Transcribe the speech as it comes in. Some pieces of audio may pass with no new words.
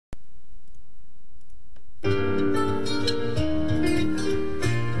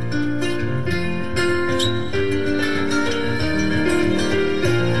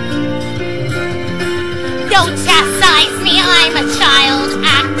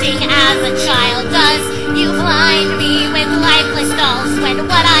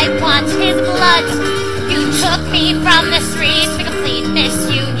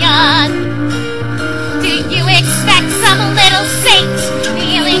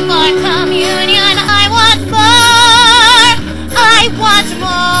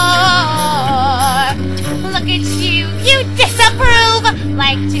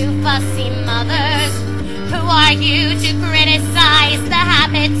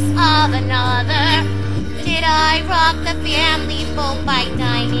stock the family full by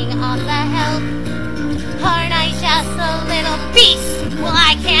dining on the help. Aren't I just a little beast? Well,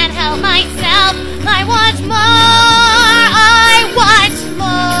 I can't help myself. I want more. I want more.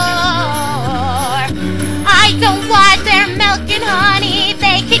 I don't want their milk and honey.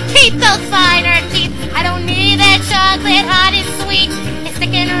 They can keep those finer teeth. I don't need their chocolate hot and sweet. It's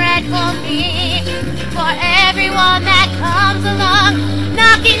thick and red for me. For everyone that comes along,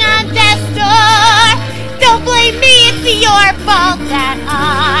 knocking on death's door. Don't blame me, it's your fault that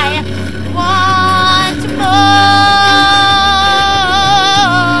I want more.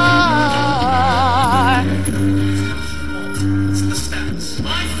 It's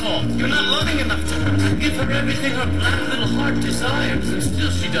my fault. You're not loving enough to her. Give her everything her black little heart desires, and still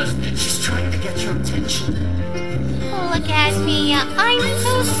she doesn't. She's trying to get your attention. Look at me, I'm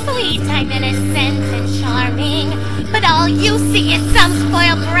so sweet, I'm innocent and charming. But all you see is some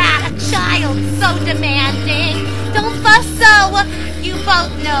spoiled brat, a child so demanding. Don't fuss so, you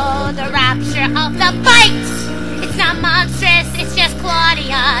both know the rapture of the bite. It's not monstrous, it's just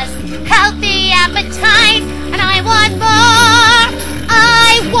Claudia's healthy appetite. And I want more,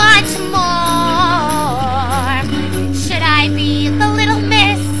 I want more. Should I be the little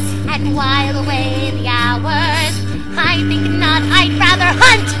miss and while away the hours? I think not, I'd rather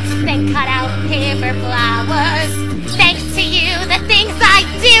hunt than cut out paper flowers. Thanks to you, the things I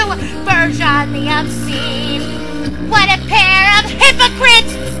do verge on the obscene. What a pair of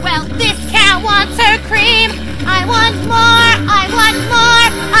hypocrites! Well, this cat wants her cream. I want more, I want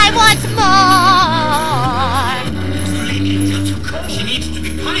more, I want more. Lady, you're too cold. She needs to be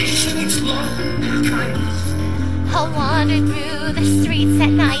punished. She needs love and kindness. I'll wander through the streets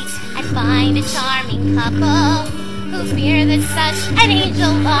at night and find a charming couple who fear that such an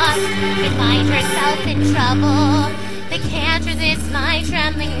angel lost may find herself in trouble. They can't resist my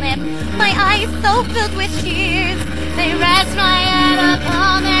trembling lip, my eyes so filled with tears. They rest my head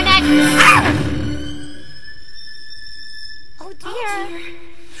upon their neck. Ah! Oh dear.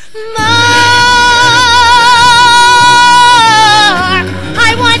 More!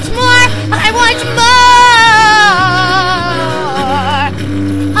 I want more! I want more!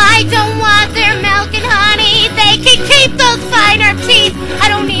 I don't want their milk and honey. They can keep those finer teeth. I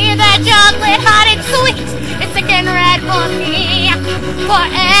don't need that chocolate hot and sweet. It's thick and red for me. For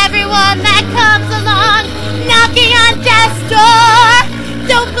everyone that comes along, knocking on death's door.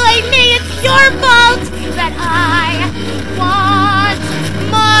 Don't blame me, it's your fault that I want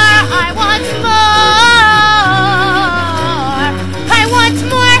more. I want more.